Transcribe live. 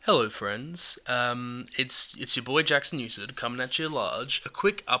Hello, friends. It's your boy Jackson Newsted coming at you large. A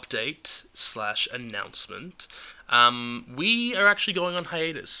quick update slash announcement. We are actually going on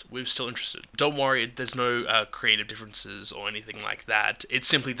hiatus. We're still interested. Don't worry, there's no creative differences or anything like that. It's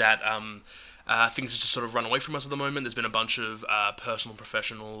simply that things have just sort of run away from us at the moment. There's been a bunch of personal and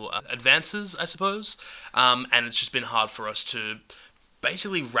professional advances, I suppose, and it's just been hard for us to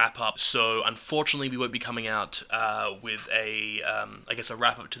basically wrap up. So unfortunately, we won't be coming out with a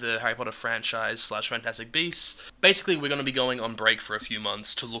wrap up to the Harry Potter franchise slash Fantastic Beasts. Basically, we're going to be going on break for a few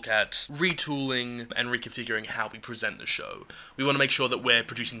months to look at retooling and reconfiguring how we present the show. We want to make sure that we're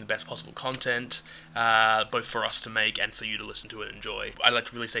producing the best possible content, both for us to make and for you to listen to and enjoy. I'd like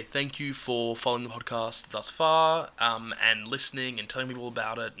to really say thank you for following the podcast thus far, and listening and telling people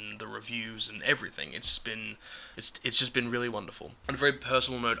about it and the reviews and everything. It's just been really wonderful. On a very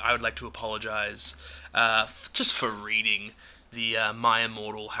personal note, I would like to apologize just for reading the My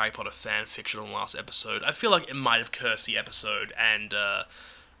Immortal Harry Potter fan fiction on the last episode. I feel like it might have cursed the episode and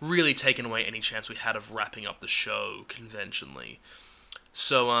really taken away any chance we had of wrapping up the show conventionally.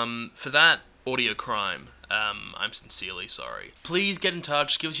 So, for that audio crime, I'm sincerely sorry. Please get in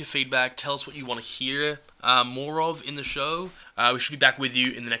touch, give us your feedback, tell us what you want to hear more of in the show. We should be back with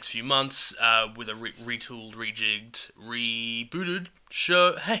you in the next few months with a retooled, rejigged, rebooted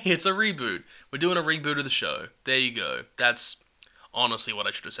show. Hey, it's a reboot. We're doing a reboot of the show. There you go. That's honestly what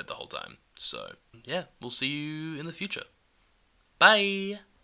I should have said the whole time. So, yeah, we'll see you in the future. Bye!